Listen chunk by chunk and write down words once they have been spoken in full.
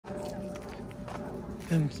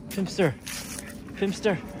Pimpster.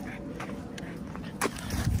 Pimpster.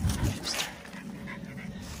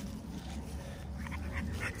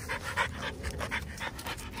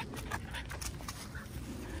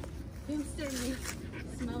 Pimster is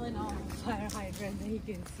smelling all the fire hydrant that he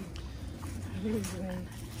can see. His way.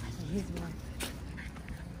 His way.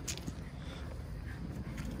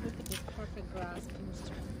 Look at this perfect grass,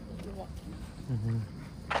 Pimster. You're walking.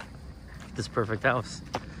 This perfect house.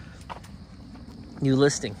 New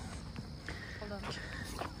listing. Hold on.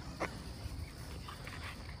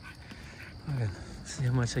 Okay, let's see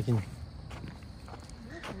how much I can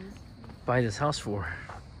buy this house for.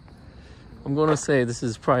 I'm gonna say this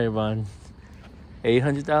is probably around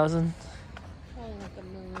 800,000. Probably like $1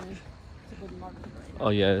 million. It's a good market right now. Oh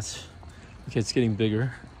yeah, it's okay. It's getting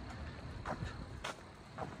bigger.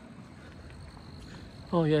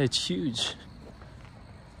 Oh yeah, it's huge.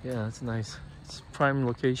 Yeah, that's nice. It's prime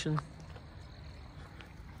location.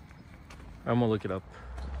 I'm gonna look it up.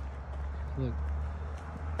 Look,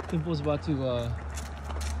 Pimple's about to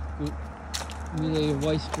meet a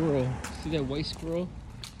white squirrel. See that white squirrel?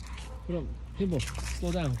 Hold up, Pimple,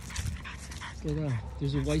 slow down. Slow down.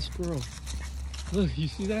 There's a white squirrel. Look, you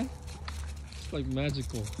see that? It's like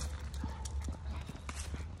magical. It's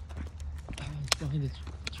behind the tree.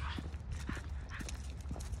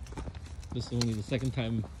 This is only the second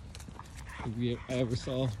time I ever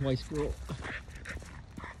saw a white squirrel.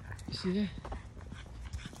 You see that?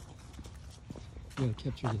 We gotta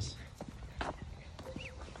capture this.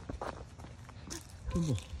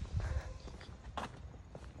 Pimple.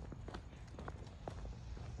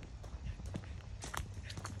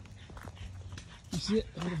 You see it?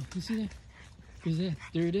 Hold on. You see that? Where's that?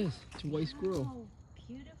 There it is. It's a white squirrel. Wow,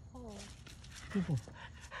 beautiful. Pimple.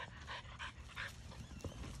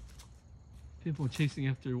 Pimple chasing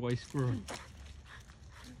after a white squirrel.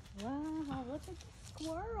 Wow, look at the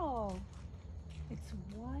squirrel. It's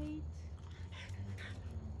white.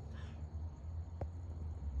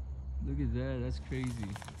 Look at that. That's crazy.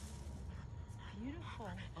 Beautiful.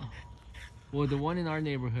 Well, the one in our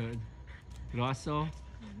neighborhood, Raso,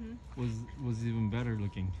 was even better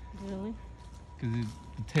looking. Really? Because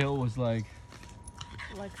the tail was like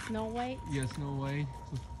Snow White? Yeah, Snow White.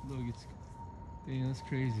 Look, it's dang, that's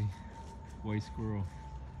crazy. White squirrel.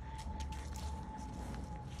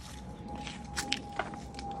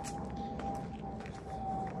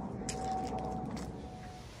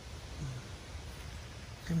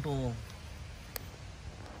 Pimple,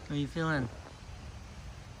 how you feeling?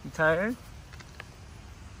 You tired?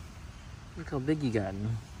 Look how big you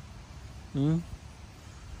gotten.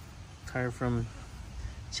 Tired from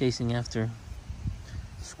chasing after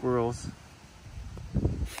squirrels.